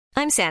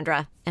I'm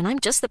Sandra, and I'm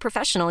just the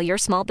professional your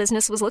small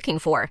business was looking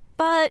for.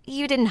 But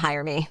you didn't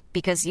hire me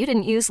because you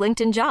didn't use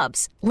LinkedIn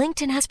Jobs.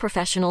 LinkedIn has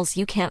professionals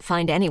you can't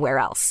find anywhere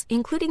else,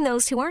 including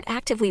those who aren't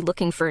actively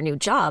looking for a new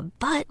job,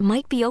 but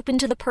might be open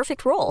to the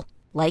perfect role,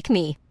 like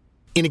me.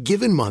 In a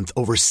given month,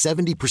 over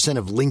 70%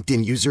 of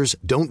LinkedIn users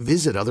don't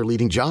visit other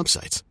leading job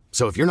sites.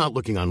 So if you're not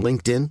looking on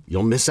LinkedIn,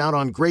 you'll miss out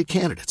on great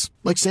candidates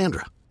like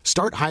Sandra.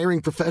 Start hiring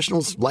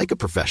professionals like a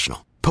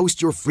professional.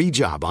 Post your free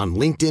job on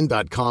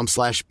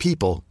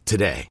linkedin.com/people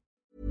today.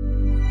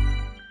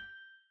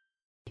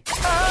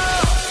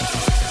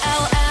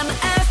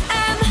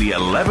 LMFM. The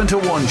 11 to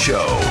 1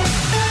 show.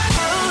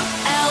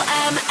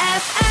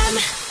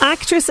 LMFM.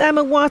 Actress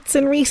Emma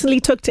Watson recently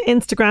took to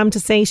Instagram to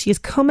say she has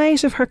come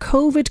out of her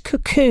COVID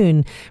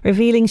cocoon,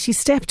 revealing she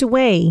stepped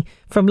away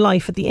from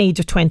life at the age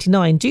of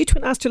 29 due to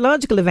an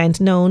astrological event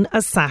known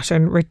as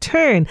Saturn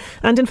return.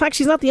 And in fact,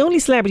 she's not the only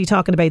celebrity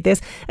talking about this.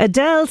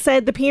 Adele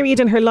said the period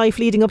in her life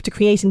leading up to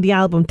creating the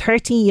album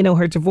 30,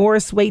 her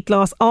divorce, weight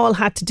loss, all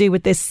had to do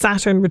with this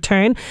Saturn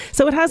return.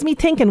 So it has me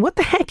thinking, what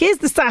the heck is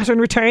the Saturn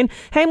return?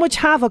 How much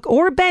havoc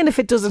or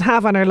benefit does it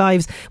have on our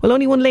lives? Well,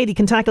 only one lady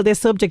can tackle this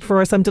subject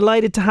for us. I'm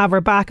delighted to have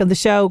her back on the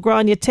show.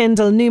 Gráinne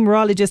Tyndall,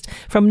 numerologist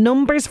from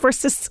Numbers for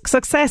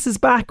Success, is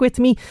back with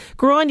me.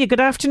 Gráinne, good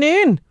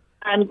afternoon.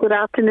 And good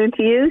afternoon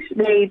to you.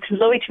 It's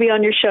lovely to be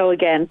on your show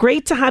again.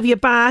 Great to have you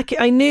back.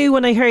 I knew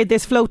when I heard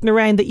this floating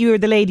around that you were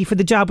the lady for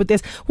the job with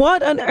this.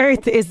 What on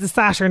earth is the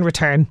Saturn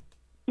return?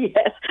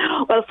 Yes.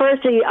 Well,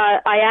 firstly,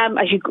 I am,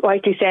 as you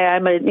rightly say,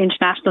 I'm an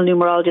international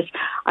numerologist.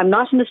 I'm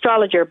not an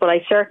astrologer, but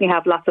I certainly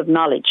have lots of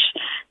knowledge.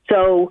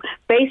 So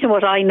based on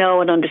what I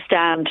know and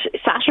understand,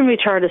 Saturn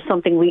return is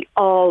something we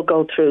all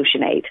go through,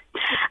 Sinead.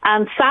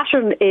 And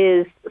Saturn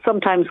is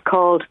sometimes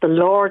called the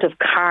Lord of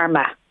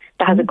Karma.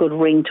 That has a good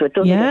ring to it,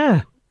 doesn't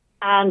it?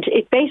 And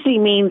it basically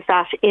means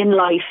that in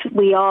life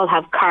we all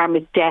have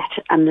karmic debt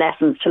and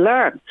lessons to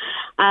learn.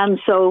 And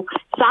so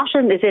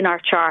Saturn is in our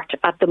chart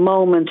at the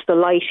moment the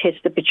light hits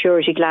the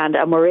pituitary gland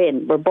and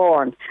we're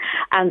born.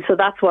 And so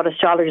that's what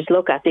astrologers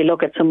look at. They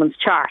look at someone's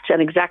chart and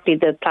exactly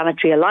the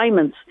planetary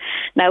alignments.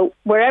 Now,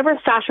 wherever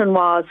Saturn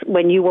was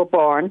when you were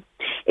born,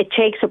 it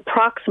takes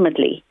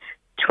approximately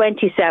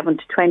 27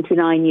 to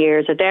 29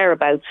 years or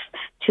thereabouts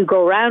to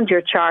go around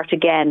your chart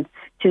again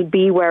to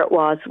be where it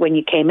was when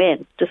you came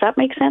in. Does that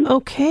make sense?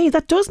 Okay,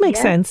 that does make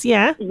sense,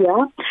 yeah.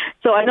 Yeah.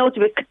 So I know it's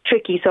a bit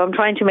tricky, so I'm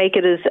trying to make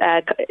it as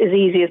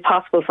easy as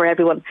possible for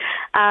everyone.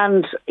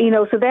 And,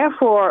 so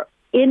therefore,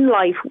 in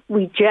life,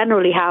 we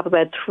generally have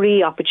about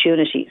 3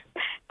 opportunities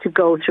to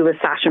go through a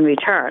Saturn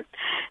return.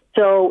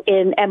 So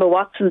in Emma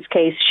Watson's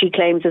case, she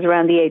claims it's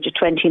around the age of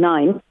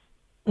 29.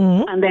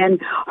 Mm-hmm. And then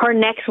her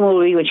next one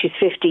will be when she's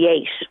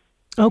 58.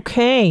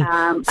 Okay.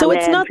 So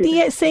it's not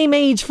the same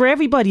age for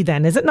everybody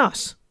then, is it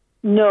not?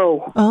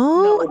 No.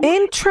 Oh, no.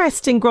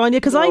 Interesting, Gráinne,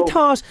 because I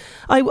thought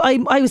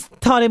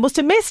I must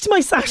have missed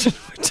my Saturn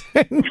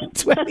return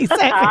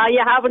 27.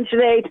 You haven't,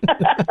 Sinead.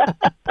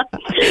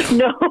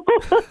 No.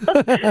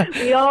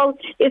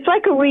 It's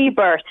like a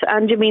rebirth.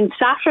 And I mean,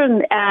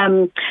 Saturn,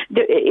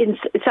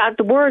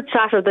 the word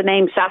Saturn, the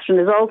name Saturn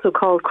is also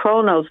called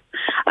Kronos.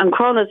 And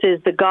Kronos is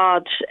the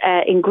god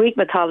in Greek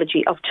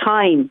mythology of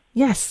time.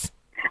 Yes.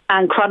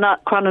 And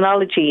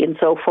chronology and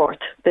so forth,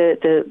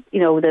 the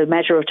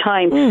measure of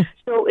time.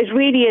 So it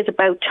really is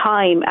about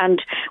time,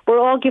 and we're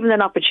all given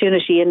an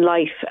opportunity in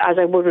life, as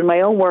I would in my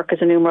own work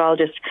as a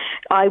numerologist.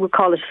 I would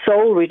call it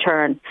soul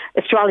return.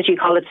 Astrology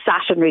call it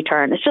Saturn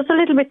return. It's just a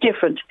little bit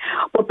different.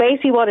 But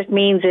basically what it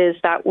means is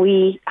that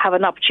we have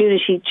an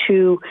opportunity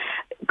to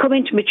come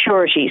into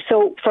maturity.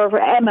 So for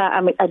Emma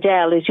and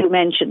Adele, as you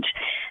mentioned,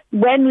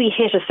 when we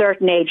hit a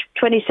certain age,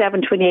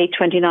 27, 28,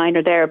 29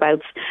 or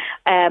thereabouts,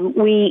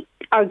 we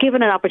are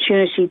given an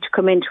opportunity to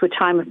come into a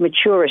time of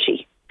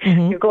maturity.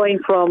 Mm-hmm. You're going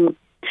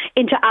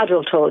into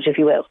adulthood, if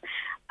you will.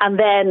 And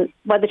then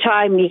by the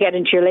time you get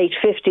into your late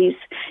 50s,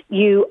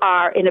 you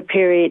are in a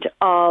period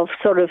of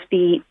sort of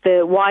the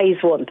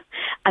wise one.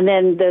 And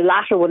then the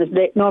latter one is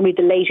normally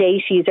the late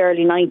 80s,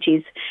 early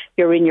 90s.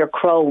 You're in your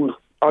crone.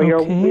 Or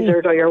your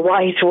wizard or your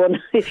wise one,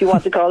 if you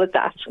want to call it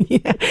that.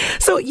 Yeah.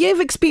 So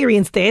you've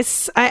experienced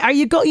this.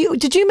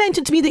 Did you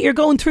mention to me that you're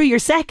going through your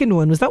second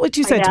one? Was that what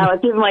you said to me? I was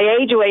giving my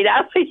age away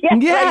now.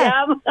 Yes, I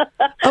am.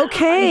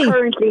 Okay.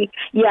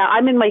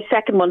 I'm in my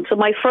second one. So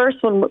my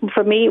first one,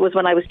 for me, was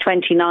when I was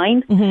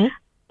 29. Mm-hmm.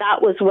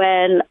 That was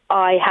when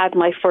I had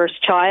my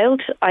first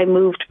child. I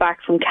moved back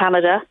from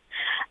Canada.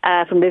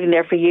 From living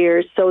there for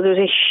years. So there was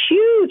a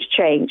huge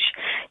change.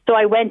 So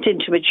I went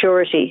into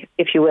maturity,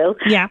 if you will.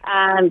 Yeah.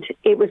 And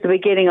it was the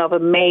beginning of a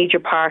major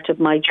part of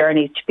my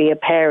journey to be a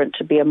parent,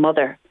 to be a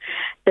mother.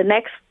 The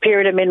next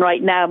period I'm in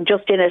right now, I'm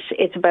just in it,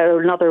 it's about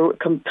another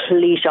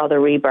complete other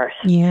rebirth.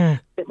 Yeah.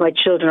 My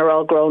children are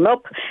all grown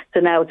up,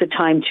 so now it's a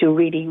time to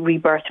really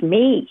rebirth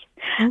me.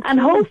 Okay. And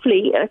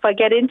hopefully, if I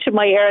get into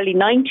my early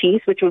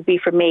 90s, which would be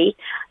for me,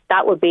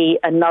 that would be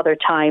another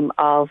time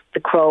of the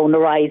crone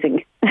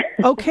arising.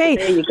 Okay.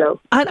 There you go.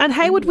 And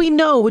how would we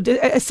know,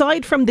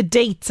 aside from the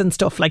dates and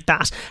stuff like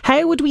that,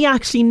 how would we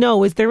actually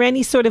know? Is there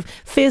any sort of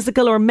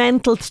physical or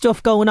mental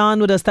stuff going on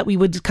with us that we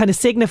would kind of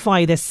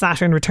signify this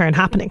Saturn return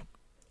happening?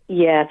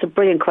 Yeah, it's a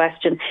brilliant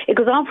question. It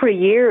goes on for a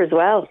year as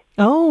well.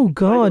 Oh,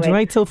 God,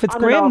 right. So if it's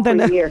grim,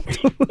 then...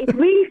 It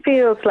really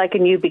feels like a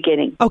new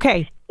beginning.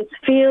 Okay. It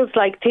feels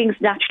like things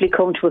naturally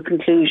come to a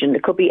conclusion.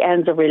 It could be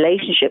ends of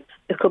relationships.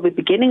 It could be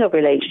beginning of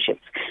relationships.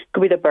 It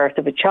could be the birth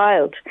of a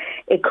child.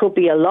 It could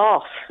be a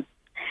loss.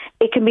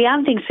 It can be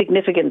anything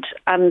significant.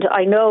 And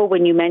I know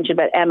when you mentioned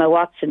about Emma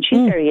Watson, she's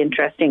very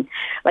interesting.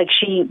 Like,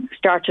 she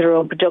started her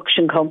own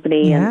production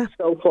company and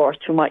so forth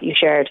from what you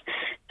shared.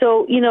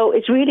 So, you know,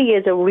 it really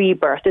is a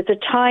rebirth. It's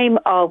a time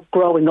of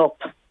growing up.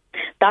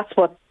 That's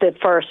what the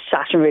first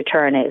Saturn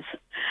return is.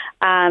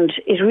 And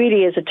it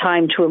really is a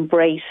time to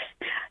embrace,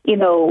 you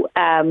know,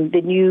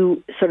 the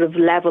new sort of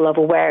level of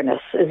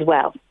awareness as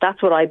well.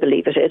 That's what I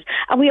believe it is.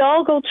 And we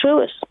all go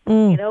through it.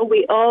 You know,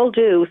 we all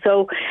do.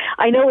 So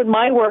I know in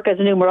my work as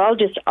a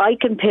numerologist, I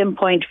can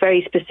pinpoint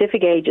very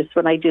specific ages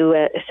when I do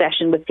a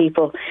session with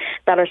people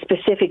that are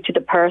specific to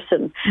the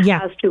person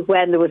as to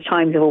when there was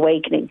times of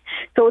awakening.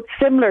 So it's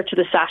similar to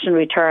the Saturn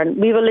return.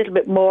 We have a little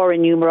bit more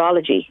in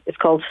numerology. It's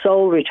called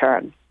soul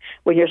return,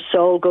 where your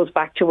soul goes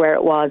back to where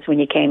it was when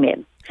you came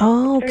in.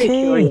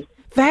 Okay.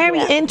 Very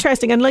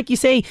interesting. And like you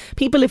say,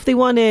 people, if they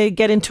want to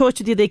get in touch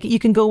with you, you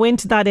can go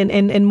into that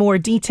in more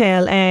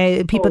detail.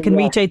 People can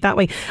reach out that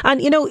way.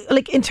 And, you know,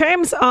 like in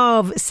terms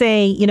of,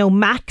 say, you know,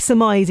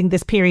 maximising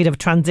this period of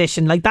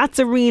transition, like that's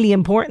a really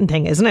important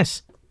thing, isn't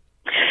it?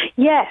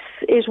 Yes,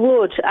 it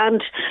would.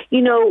 And,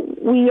 you know,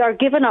 we are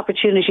given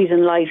opportunities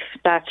in life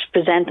that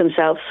present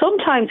themselves.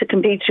 Sometimes it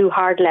can be through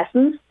hard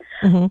lessons.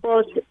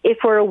 But if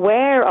we're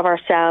aware of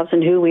ourselves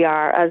and who we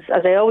are, as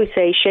I always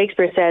say,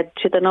 Shakespeare said,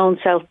 to the known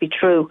self be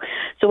true.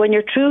 So when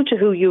you're true to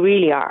who you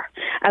really are,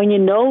 and you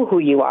know who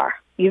you are,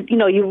 you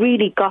know, you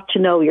really got to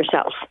know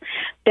yourself.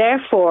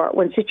 Therefore,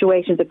 when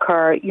situations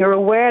occur, you're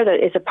aware that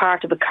it's a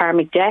part of a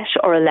karmic debt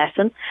or a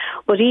lesson,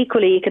 but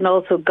equally it can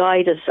also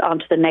guide us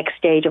onto the next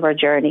stage of our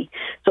journey.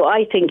 So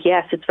I think,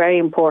 yes, it's very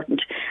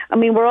important. I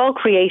mean, we're all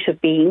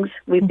creative beings.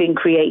 We've been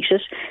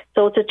created.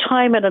 So it's a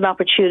time and an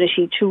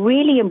opportunity to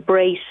really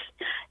embrace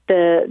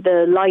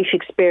the life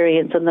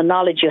experience and the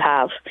knowledge you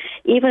have.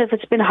 Even if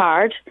it's been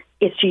hard,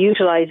 it's to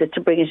utilise it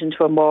to bring it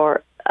into a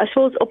more, I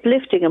suppose,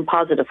 uplifting and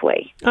positive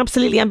way.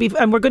 Absolutely. And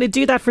we're going to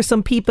do that for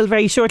some people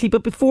very shortly.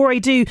 But before I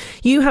do,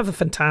 you have a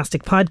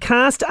fantastic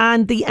podcast,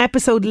 and the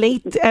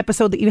late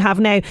episode that you have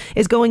now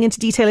is going into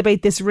detail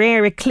about this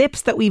rare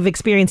eclipse that we've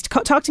experienced.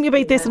 Talk to me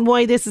about this and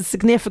why this is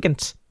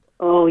significant.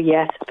 Oh,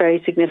 yes,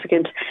 very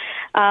significant.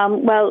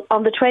 Well,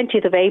 on the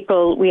 20th of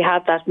April, we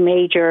had that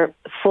major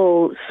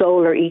full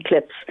solar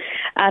eclipse,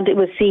 and it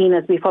was seen,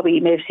 as we probably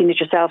may have seen it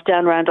yourself,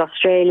 down around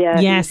Australia.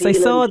 Yes, I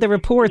saw the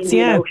reports,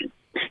 Yeah,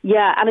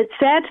 and it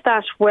said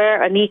that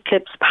where an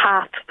eclipse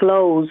path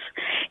flows,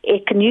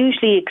 you can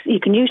usually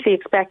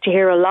expect to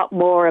hear a lot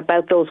more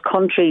about those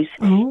countries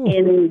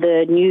in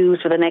the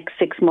news for the next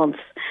 6 months.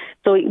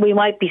 So we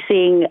might be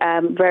seeing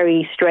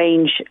very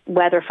strange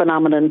weather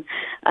phenomenon,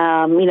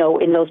 you know,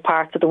 in those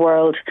parts of the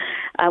world.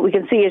 We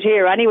can see it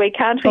here anyway,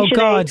 can't we? Oh,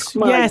 God.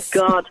 My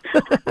God.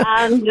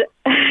 And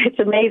it's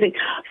amazing.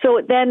 So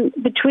then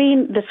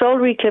between the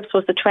solar eclipse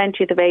was the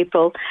 20th of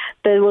April,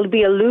 there will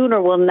be a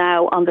lunar one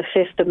now on the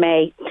 5th of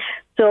May.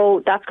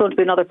 So that's going to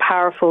be another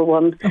powerful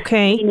one.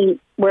 Okay. Meaning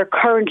we're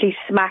currently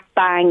smack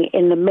bang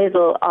in the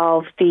middle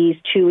of these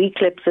two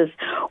eclipses,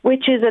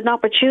 which is an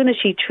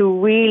opportunity to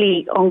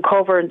really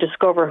uncover and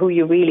discover who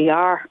you really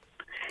are.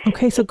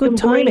 Okay, so good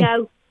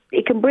timing.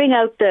 It can bring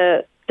out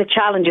the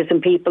challenges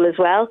in people as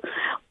well,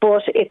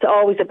 but it's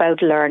always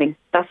about learning.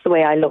 That's the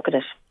way I look at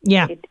it.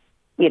 Yeah.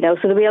 You know,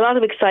 so there'll be a lot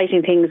of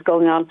exciting things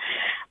going on.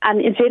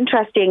 And it's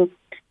interesting,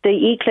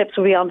 the eclipse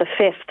will be on the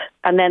 5th,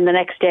 and then the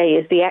next day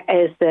is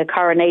the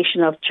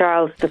coronation of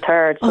Charles III.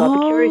 So I'll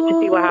be curious to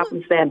see what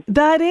happens then.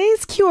 That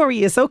is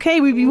curious.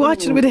 Okay, we'll be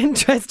watching with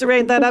interest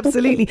around that,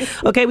 absolutely.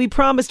 Okay, we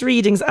promised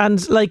readings,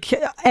 and like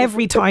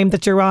every time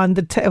that you're on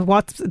the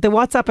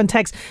WhatsApp and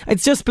text,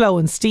 it's just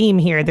blowing steam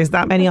here. There's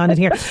that many on it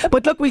here.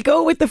 But look, we'll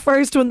go with the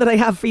first one that I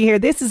have for you here.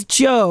 This is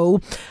Joe,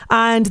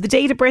 and the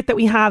date of birth that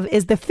we have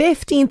is the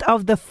 15th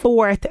of the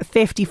 4th,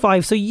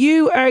 55. So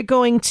you are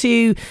going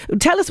to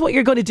tell us what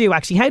you're going to do,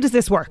 actually. How does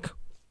this work?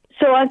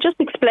 So I'll just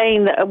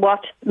explain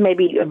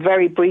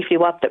very briefly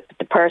what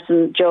the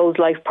person, Joe's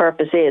life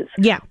purpose is.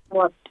 Yeah.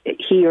 What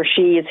he or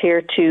she is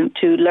here to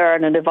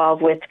learn and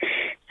evolve with.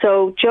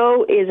 So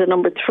Joe is a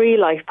number 3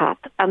 life path,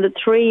 and the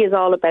 3 is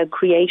all about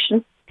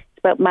creation. It's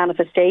about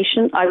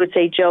manifestation. I would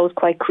say Joe's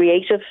quite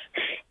creative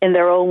in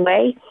their own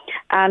way,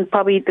 and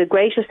probably the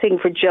greatest thing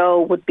for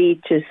Joe would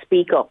be to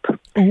speak up,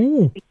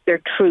 speak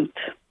their truth,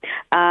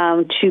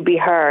 to be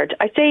heard.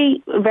 I'd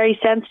say a very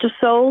sensitive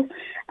soul.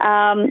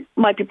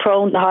 might be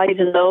prone to highs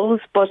and lows,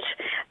 but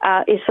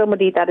is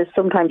somebody that is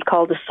sometimes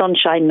called the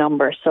sunshine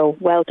number. So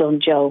well done,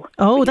 Joe.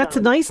 Oh, that's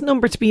a nice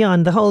number to be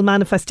on, the whole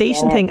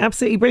manifestation thing.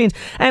 Absolutely brilliant.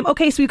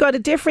 Okay, so we've got a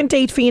different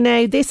date for you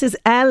now. This is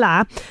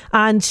Ella,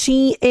 and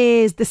she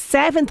is the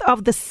 7th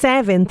of the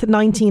 7th,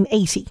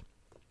 1980.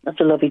 That's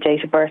a lovely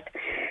date of birth.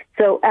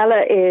 So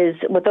Ella is,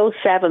 with those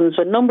sevens,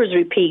 when numbers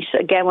repeat,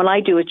 again, when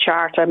I do a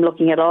chart, I'm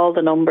looking at all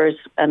the numbers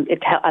and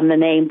the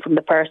name from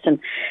the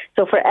person.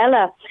 So for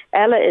Ella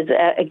is,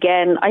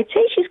 again, I'd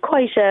say she's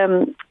quite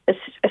a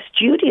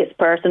studious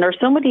person, or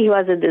somebody who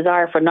has a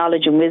desire for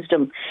knowledge and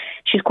wisdom.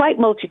 She's quite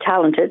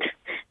multi-talented.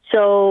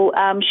 So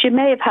she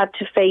may have had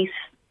to face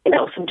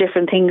some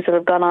different things that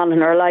have gone on in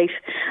her life,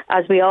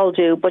 as we all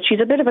do, but she's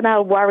a bit of an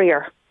owl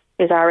warrior,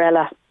 is our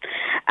Ella.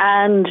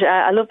 And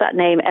I love that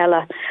name,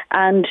 Ella.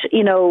 And,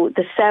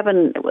 the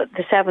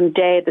 7th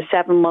day, the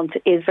 7th month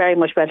is very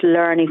much about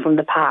learning from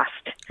the past.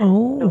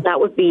 Oh. So that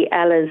would be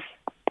Ella's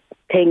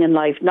thing in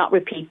life, not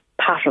repeat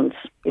patterns.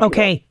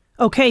 Okay.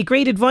 Okay,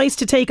 great advice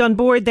to take on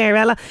board there,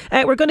 Ella.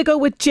 We're going to go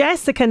with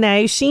Jessica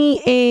now.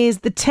 She is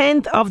the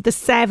 10th of the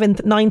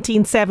 7th,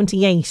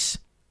 1978.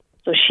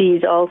 So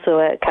she's also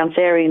a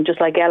Cancerian,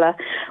 just like Ella.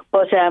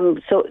 But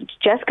so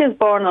Jessica is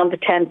born on the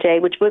 10th day,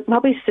 which would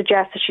probably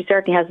suggest that she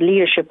certainly has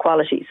leadership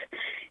qualities.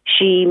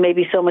 She may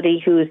be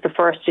somebody who is the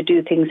first to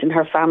do things in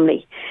her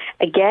family.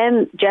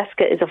 Again,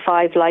 Jessica is a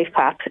 5 life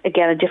path.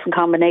 Again, a different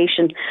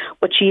combination.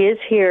 But she is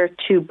here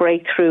to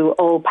break through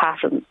old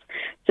patterns.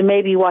 So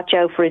maybe watch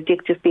out for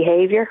addictive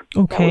behaviour.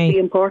 Okay. That would be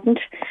important.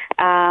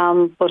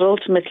 But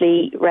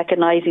ultimately,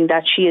 recognising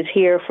that she is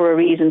here for a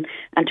reason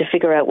and to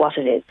figure out what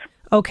it is.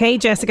 Okay,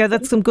 Jessica,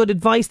 that's some good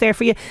advice there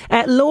for you.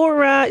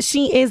 Laura,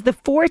 she is the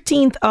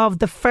 14th of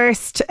the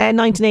 1st,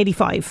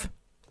 1985.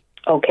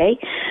 Okay,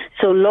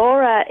 so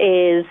Laura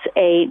is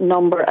a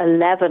number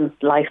 11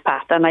 life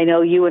path, and I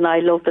know you and I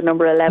love the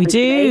number 11. We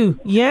do,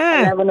 today.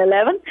 yeah.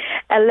 11.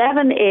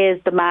 11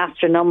 is the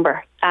master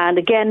number. And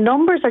again,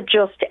 numbers are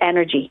just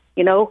energy,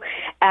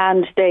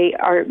 and they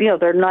are,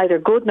 they're neither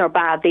good nor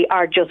bad. They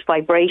are just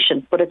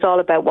vibration, but it's all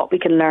about what we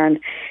can learn.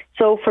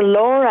 So for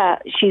Laura,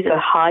 she's a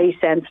high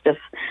sensitive.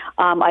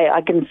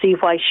 I can see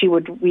why she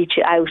would reach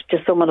out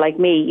to someone like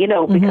me,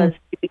 because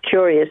she'd be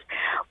curious.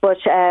 But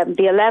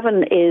the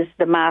 11 is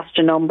the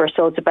master number.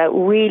 So it's about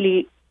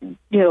really,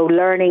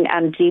 learning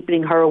and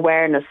deepening her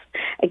awareness,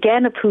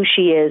 again, of who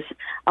she is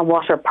and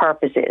what her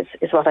purpose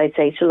is what I'd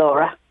say to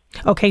Laura.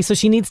 Okay, so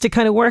she needs to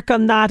kind of work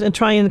on that and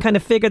try and kind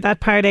of figure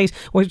that part out,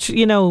 which,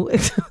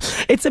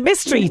 it's a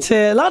mystery to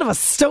a lot of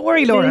us. Don't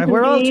worry, Laura.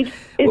 It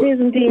is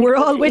indeed. We're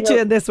all with you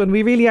in this one.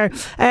 We really are.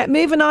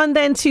 Moving on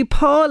then to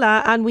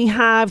Paula, and we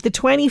have the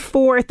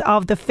 24th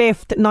of the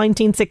 5th,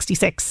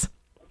 1966.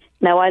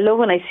 Now, I love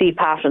when I see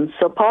patterns.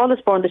 So Paul is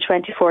born the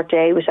 24th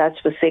day, which adds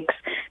to a 6.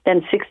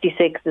 Then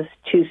 66 is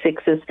 2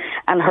 6s,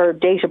 and her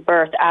date of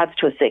birth adds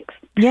to a 6.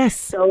 Yes.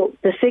 So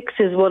the 6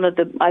 is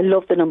I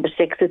love the number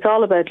 6. It's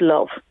all about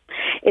love.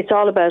 It's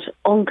all about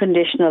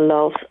unconditional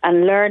love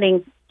and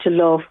learning to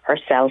love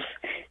herself.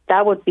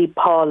 That would be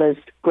Paula's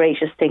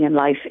greatest thing in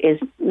life, is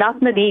not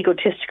in an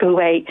egotistical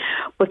way,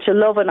 but to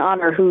love and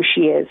honour who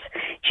she is.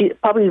 She's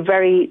probably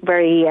very,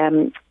 very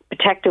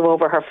protective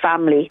over her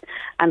family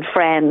and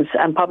friends,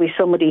 and probably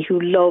somebody who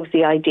loves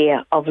the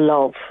idea of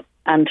love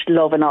and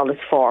love in all its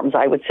forms,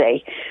 I would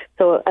say.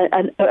 So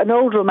an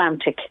old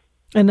romantic.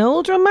 An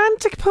old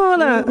romantic,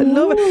 Paula. I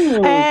love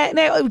it.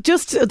 Now,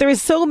 there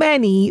is so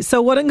many.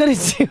 So what I'm going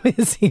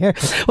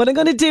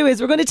to do is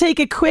we're going to take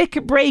a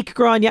quick break,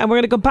 Gráinne, and we're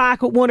going to go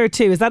back with one or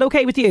two. Is that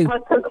okay with you?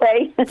 That's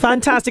okay.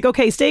 Fantastic.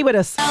 Okay, stay with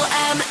us.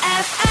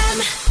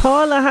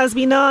 Paula has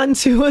been on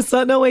to us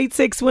on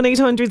 086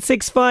 1800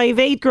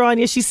 658,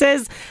 Gráinne. She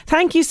says,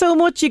 thank you so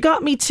much. You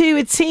got me to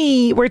a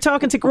T. We're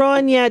talking to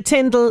Gráinne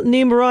Tyndall,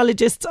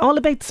 numerologist, all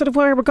about sort of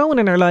where we're going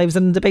in our lives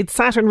and about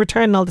Saturn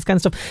return and all this kind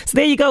of stuff. So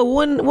there you go.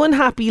 One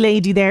happy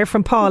lady there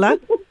from Paula.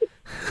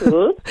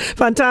 Cool.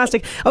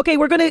 Fantastic. Okay,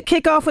 we're going to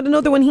kick off with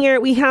another one here.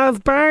 We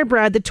have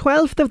Barbara, the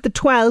 12th of the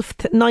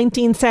 12th,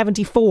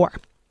 1974.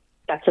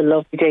 That's a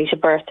lovely date of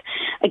birth.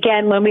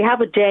 Again, when we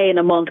have a day and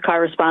a month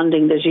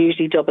corresponding, there's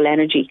usually double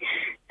energy.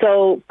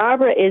 So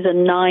Barbara is a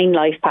 9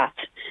 life path.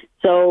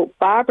 So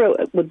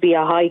Barbara would be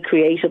a high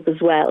creative as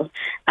well.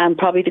 And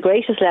probably the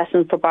greatest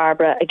lesson for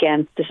Barbara,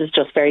 again, this is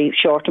just very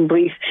short and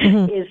brief,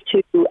 is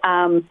to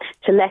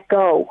let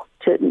go,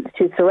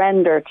 to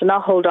surrender, to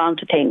not hold on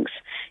to things.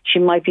 She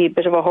might be a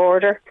bit of a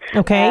hoarder,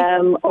 okay,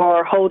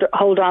 or hold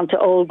on to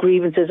old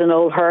grievances and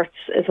old hurts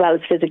as well as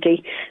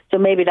physically. So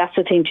maybe that's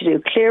the thing to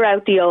do. Clear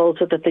out the old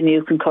so that the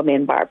new can come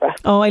in, Barbara.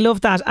 Oh, I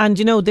love that. And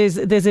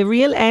there's a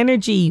real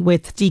energy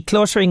with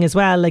decluttering as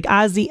well. Like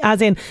as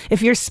in,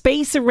 if your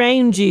space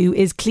around you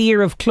is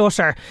clear of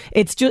clutter,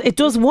 it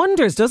does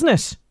wonders, doesn't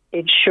it?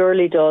 It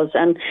surely does.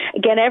 And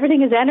again,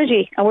 everything is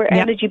energy, and we're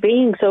energy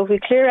beings. So if we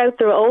clear out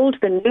the old,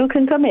 the new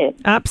can come in.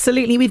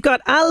 Absolutely. We've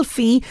got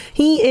Alfie.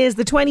 He is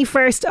the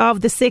 21st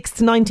of the 6th,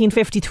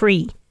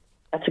 1953.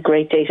 That's a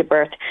great date of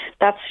birth.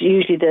 That's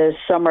usually the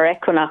summer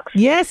equinox.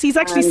 Yes, he's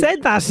actually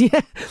said that. Yeah.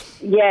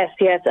 Yes.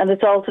 And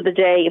it's also the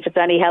day, if it's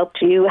any help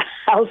to you,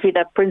 Alfie,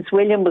 that Prince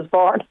William was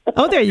born.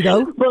 Oh, there you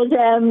go. But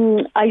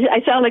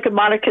I sound like a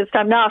monarchist.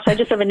 I'm not. I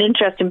just have an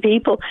interest in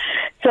people.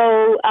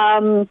 So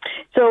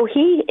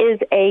he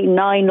is a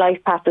 9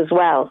 life path as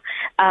well.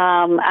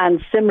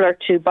 And similar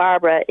to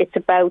Barbara, it's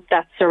about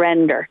that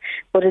surrender.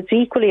 But it's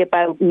equally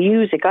about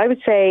music. I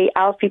would say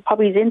Alfie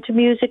probably is into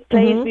music,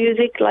 plays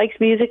music, likes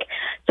music.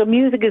 So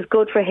music is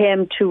good for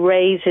him to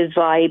raise his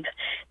vibe.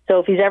 So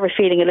if he's ever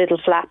feeling a little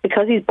flat,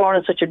 because he's born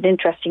on such an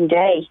interesting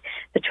day,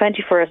 the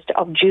 21st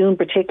of June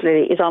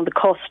particularly is on the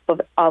cusp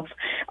of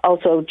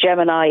also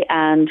Gemini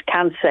and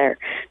Cancer.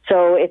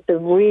 So it's a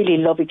really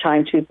lovely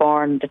time to be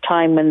born, the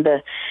time when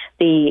the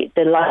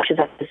light is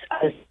at its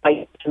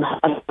bright and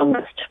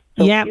longest.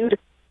 So beautiful.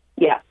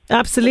 Yeah.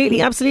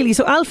 Absolutely.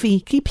 So Alfie,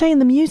 keep playing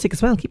the music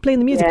as well.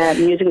 Yeah,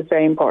 music is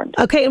very important.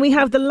 Okay, and we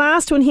have the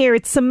last one here.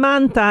 It's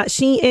Samantha.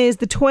 She is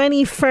the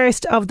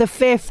 21st of the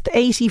 5th,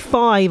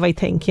 85, I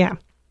think. Yeah.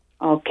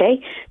 Okay,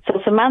 so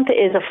Samantha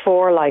is a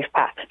 4 life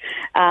path.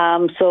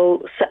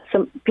 So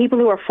some people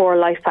who are 4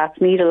 life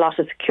paths need a lot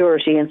of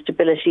security and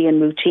stability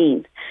and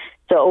routine.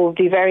 So it would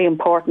be very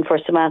important for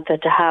Samantha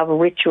to have a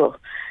ritual,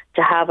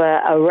 to have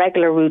a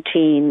regular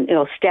routine,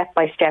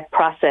 step-by-step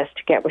process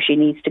to get where she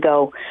needs to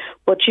go.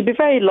 But she'd be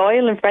very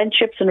loyal in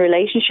friendships and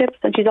relationships,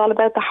 and she's all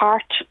about the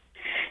heart.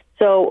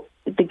 So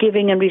the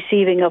giving and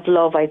receiving of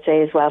love, I'd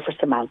say, as well for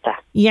Samantha.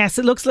 Yes,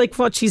 it looks like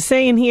what she's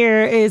saying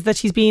here is that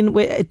she's been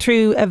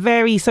through a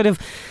very sort of,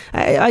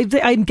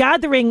 I'm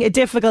gathering a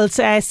difficult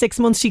 6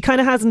 months. She kind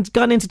of hasn't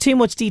gone into too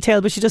much detail,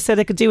 but she just said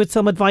I could do with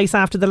some advice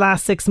after the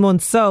last 6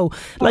 months. So,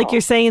 like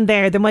you're saying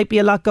there might be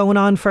a lot going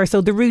on for her.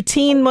 So the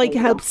routine might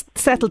help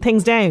settle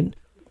things down.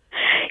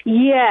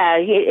 Yeah,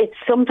 it's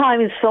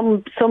sometimes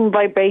some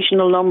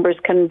vibrational numbers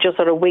can just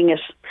sort of wing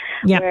it,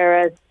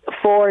 whereas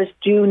 4s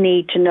do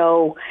need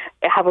to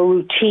have a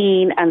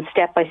routine and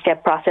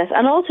step-by-step process,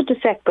 and also to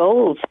set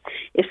goals.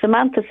 If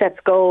Samantha sets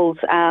goals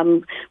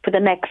for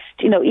the next,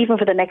 even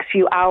for the next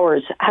few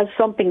hours, has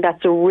something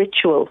that's a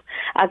ritual,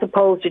 as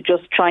opposed to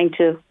just trying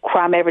to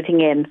cram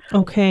everything in.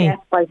 Okay.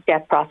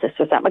 Step-by-step process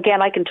with them.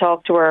 Again, I can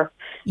talk to her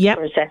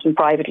for a session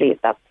privately if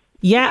that's.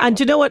 Yeah, and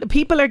you know what?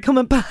 People are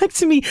coming back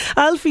to me.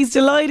 Alfie's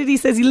delighted. He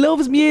says he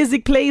loves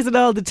music, plays it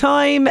all the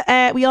time.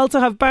 We also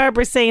have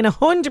Barbara saying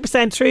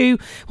 100% true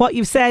what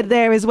you've said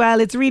there as well.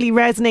 It's really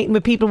resonating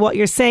with people what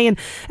you're saying,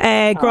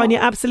 Gráinne,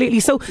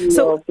 absolutely. So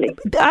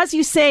as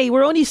you say,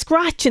 we're only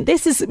scratching.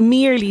 This is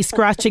merely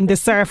scratching the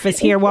surface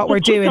here, what we're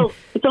doing.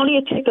 It's only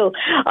a tickle.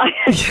 I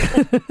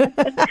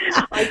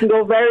can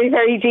go very,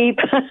 very deep.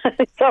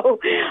 So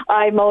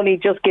I'm only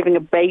just giving a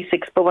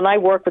basics. But when I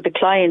work with a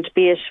client,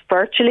 be it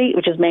virtually,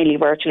 which is mainly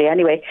virtually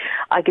anyway,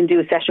 I can do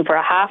a session for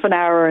a half an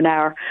hour or an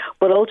hour.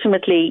 But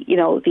ultimately,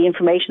 the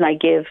information I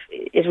give,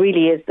 it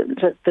really is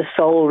the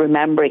soul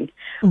remembering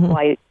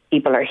why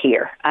people are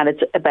here. And it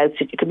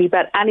could be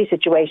about any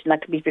situation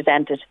that can be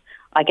presented.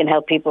 I can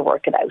help people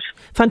work it out.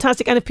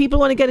 Fantastic. And if people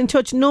want to get in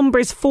touch,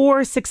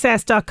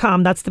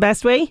 numbers4success.com, that's the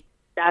best way?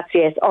 That's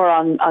it, or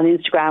on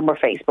Instagram or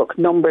Facebook.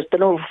 The number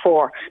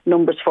 4,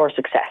 numbers for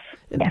success.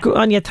 Yeah.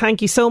 Gráinne,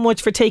 thank you so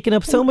much for taking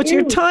up so much of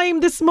your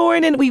time this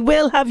morning. We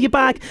will have you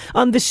back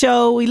on the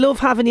show. We love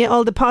having you,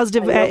 all the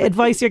positive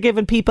advice you're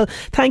giving people.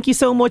 Thank you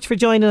so much for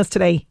joining us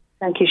today.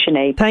 Thank you,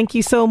 Sinead. Thank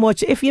you so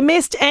much. If you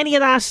missed any of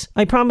that,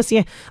 I promise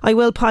you, I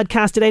will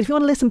podcast it out. If you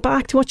want to listen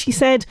back to what she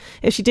said,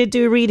 if she did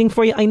do a reading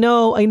for you, I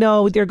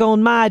know, they're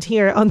going mad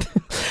here.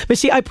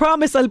 But I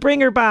promise I'll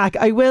bring her back.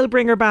 I will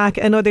bring her back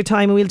another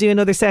time and we'll do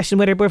another session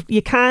with her. But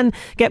you can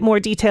get more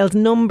details,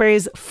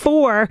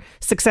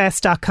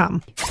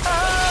 numbers4success.com.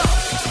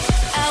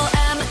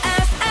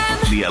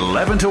 The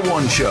 11 to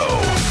 1 show.